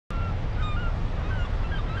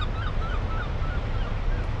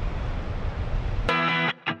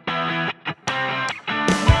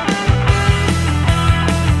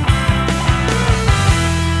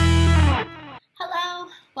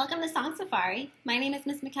sorry. My name is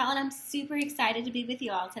Miss Michal and I'm super excited to be with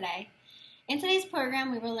you all today. In today's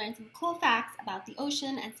program, we will learn some cool facts about the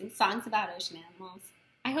ocean and sing songs about ocean animals.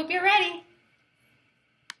 I hope you're ready.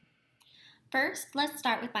 First, let's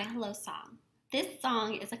start with my hello song. This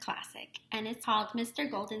song is a classic and it's called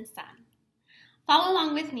Mr. Golden Sun. Follow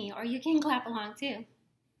along with me or you can clap along too.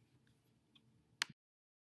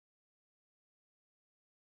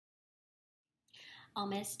 Oh,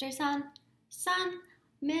 Mr. Sun, Sun,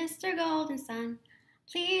 Mr. Golden Sun,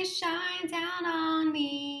 please shine down on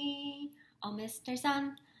me. Oh, Mr.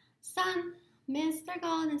 Sun, Sun, Mr.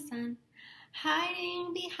 Golden Sun,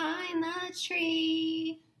 hiding behind the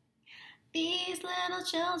tree. These little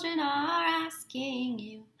children are asking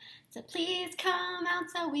you to please come out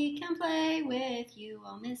so we can play with you.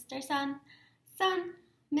 Oh, Mr. Sun, Sun,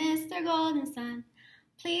 Mr. Golden Sun,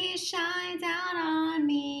 please shine down on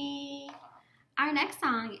me. Our next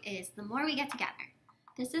song is The More We Get Together.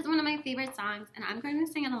 This is one of my favorite songs, and I'm going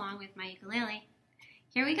to sing it along with my ukulele.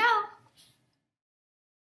 Here we go.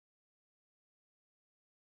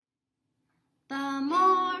 The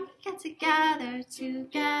more we get together,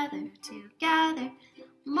 together, together, the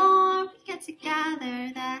more we get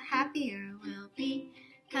together, the happier we'll be.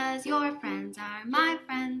 'Cause your friends are my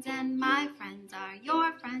friends, and my friends are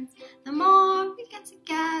your friends. The more we get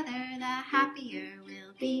together, the happier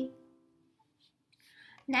we'll be.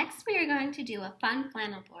 Next, we are going to do a fun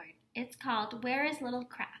flannel board. It's called Where is Little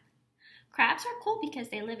Crab? Crabs are cool because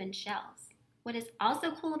they live in shells. What is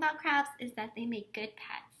also cool about crabs is that they make good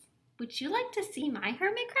pets. Would you like to see my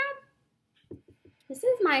hermit crab? This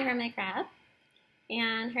is my hermit crab,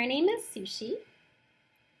 and her name is Sushi.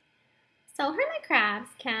 So hermit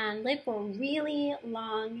crabs can live for a really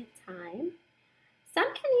long time.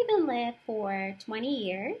 Some can even live for 20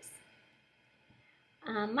 years.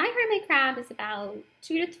 My hermit crab is about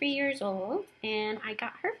 2 to 3 years old, and I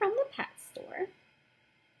got her from the pet store.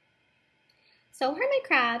 So hermit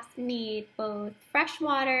crabs need both fresh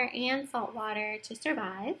water and salt water to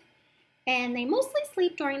survive, and they mostly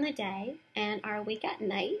sleep during the day and are awake at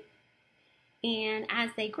night. And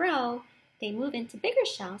as they grow, they move into bigger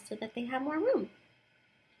shells so that they have more room.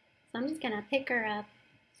 So I'm just gonna pick her up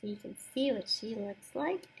so you can see what she looks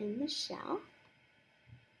like in the shell.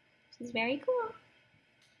 She's very cool.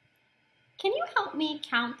 Can you help me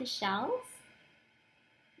count the shells?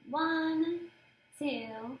 1,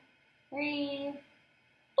 2, 3,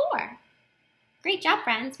 4. Great job,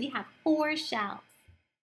 friends. We have 4 shells.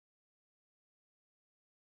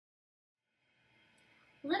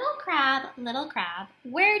 Little crab,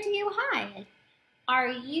 where do you hide? Are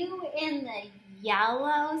you in the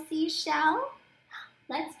yellow seashell?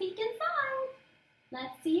 Let's peek inside.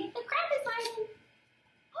 Let's see if the crab is hiding.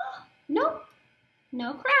 Nope,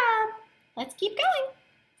 no crab. Let's keep going.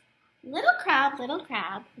 Little crab,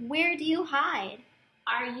 where do you hide?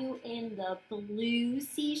 Are you in the blue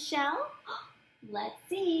seashell? Let's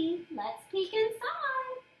see. Let's peek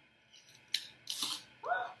inside.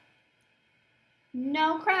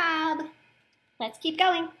 No crab. Let's keep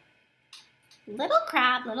going. Little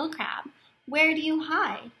crab, where do you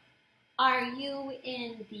hide? Are you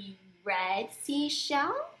in the red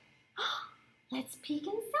seashell? Let's peek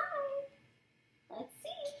inside. Let's see.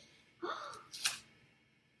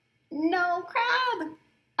 No crab.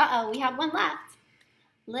 Uh-oh, we have one left.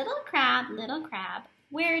 Little crab,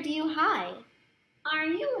 where do you hide? Are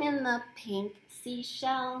you in the pink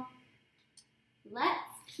seashell?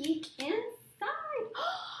 Let's peek inside.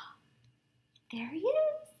 There he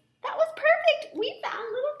is. That was perfect. We found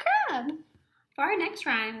Little Crab. For our next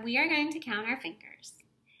rhyme, we are going to count our fingers.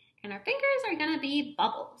 And our fingers are going to be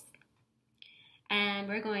bubbles. And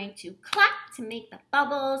we're going to clap to make the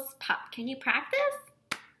bubbles pop. Can you practice?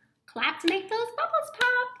 Clap to make those bubbles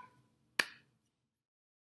pop.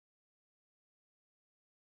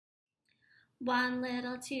 1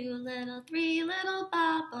 little, 2 little, 3 little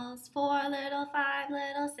bubbles, 4 little, 5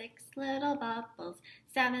 little, 6 little bubbles,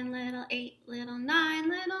 7 little, 8 little, 9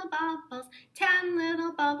 little bubbles, 10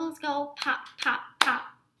 little bubbles go pop, pop, pop.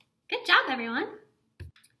 Good job, everyone.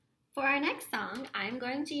 For our next song, I'm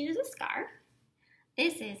going to use a scarf.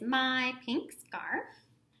 This is my pink scarf,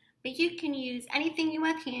 but you can use anything you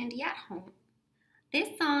have handy at home.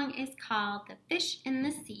 This song is called The Fish in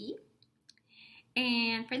the Sea.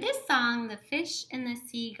 And for this song, the fish in the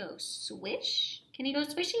sea go swish. Can you go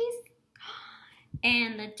swishies?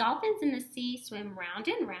 And the dolphins in the sea swim round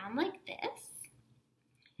and round like this.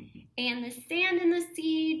 And the sand in the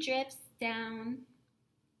sea drifts down.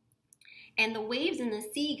 And the waves in the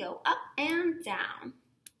sea go up and down.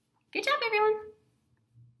 Good job, everyone.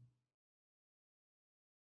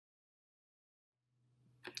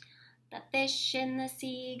 The fish in the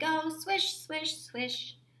sea go swish, swish,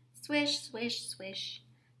 swish, swish, swish, swish,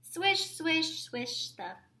 swish, swish, swish.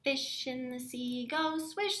 The fish in the sea go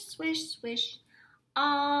swish, swish, swish,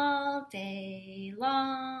 all day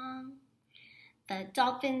long. The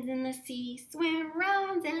dolphins in the sea swim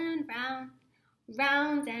round and round,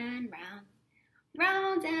 round and round,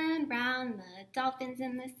 round and round. The dolphins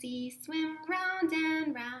in the sea swim round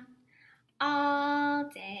and round, all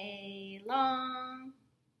day long.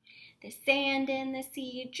 The sand in the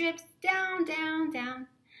sea drips down, down, down,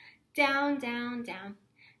 down, down, down,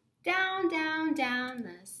 down, down, down.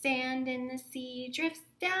 The sand in the sea drifts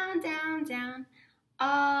down, down, down,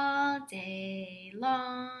 all day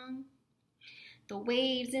long. The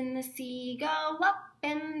waves in the sea go up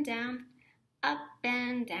and down, up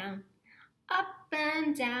and down, up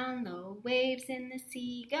and down. The waves in the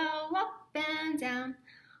sea go up and down,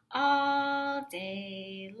 all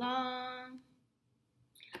day long.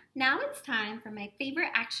 Now it's time for my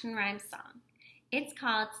favorite action rhyme song. It's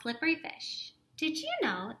called Slippery Fish. Did you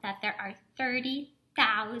know that there are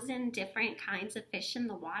 30,000 different kinds of fish in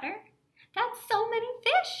the water? That's so many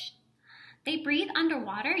fish! They breathe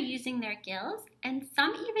underwater using their gills, and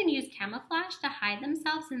some even use camouflage to hide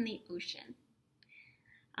themselves in the ocean.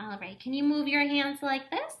 All right, can you move your hands like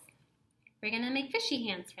this? We're going to make fishy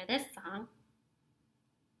hands for this song.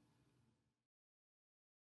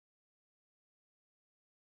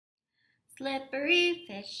 Slippery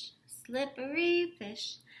fish,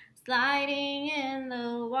 sliding in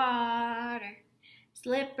the water.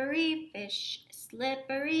 Slippery fish,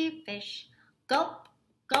 gulp,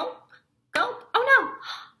 gulp, gulp. Oh no!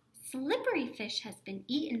 Slippery fish has been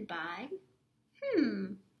eaten by,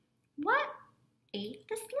 what ate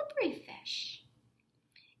the slippery fish?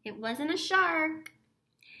 It wasn't a shark,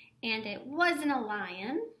 and it wasn't a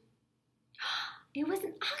lion. It was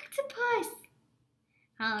an octopus.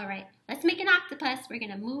 All right, let's make an octopus. We're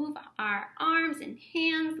gonna move our arms and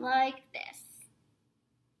hands like this,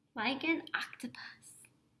 like an octopus.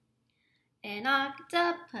 An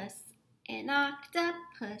octopus,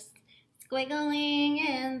 squiggling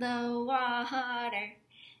in the water.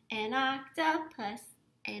 An octopus,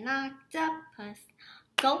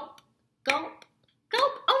 gulp, gulp,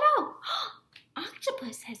 gulp. Oh no,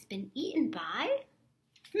 octopus has been eaten by,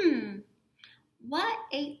 what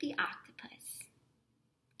ate the octopus?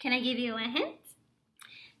 Can I give you a hint?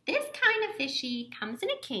 This kind of fishy comes in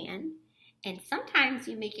a can, and sometimes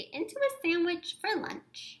you make it into a sandwich for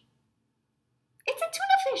lunch. It's a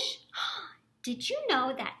tuna fish. Did you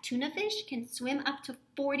know that tuna fish can swim up to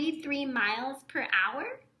 43 miles per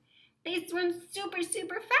hour? They swim super,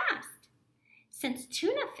 super fast. Since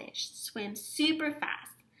tuna fish swim super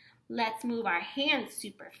fast, let's move our hands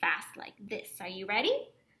super fast like this. Are you ready?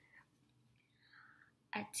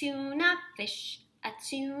 A tuna fish,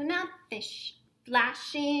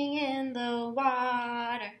 flashing in the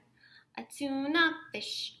water. A tuna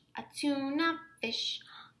fish,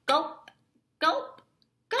 gulp, gulp,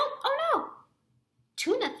 gulp. Oh no!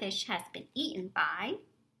 Tuna fish has been eaten by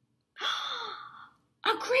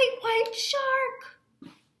a great white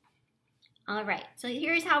shark. All right, so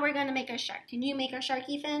here's how we're gonna make our shark. Can you make our shark,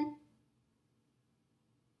 Ethan?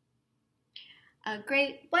 A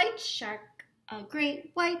great white shark,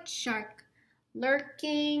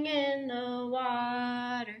 lurking in the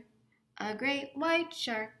water. A great white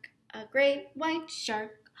shark,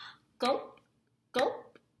 gulp,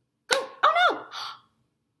 gulp, gulp. Oh no!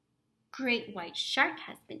 Great white shark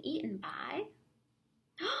has been eaten by,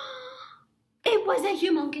 it was a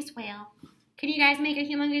humongous whale. Can you guys make a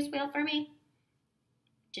humongous whale for me?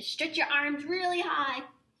 Just stretch your arms really high.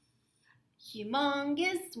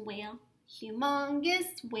 Humongous whale,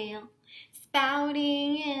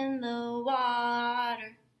 spouting in the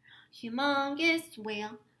water. Humongous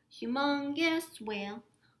whale,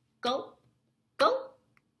 gulp, gulp,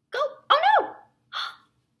 gulp. Oh no!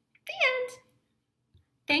 The end.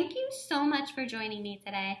 Thank you so much for joining me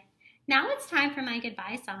today. Now it's time for my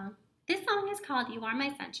goodbye song. This song is called You Are My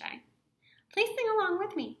Sunshine. Please sing along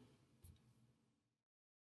with me.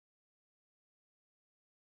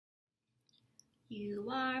 You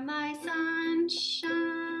are my sunshine,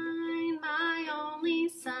 my only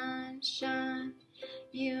sunshine.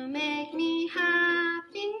 You make me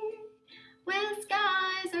happy when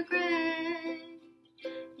skies are gray.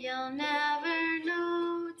 You'll never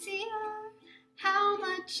know, dear, how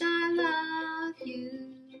much I love you.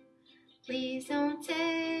 Please don't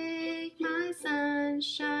take my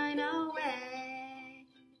sunshine away.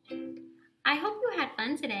 I hope you had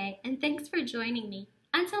fun today, and thanks for joining me.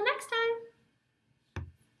 Until next time.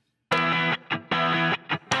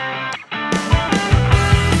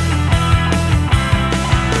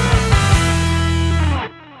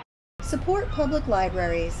 Support public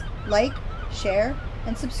libraries. Like, share,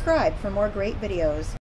 and subscribe for more great videos.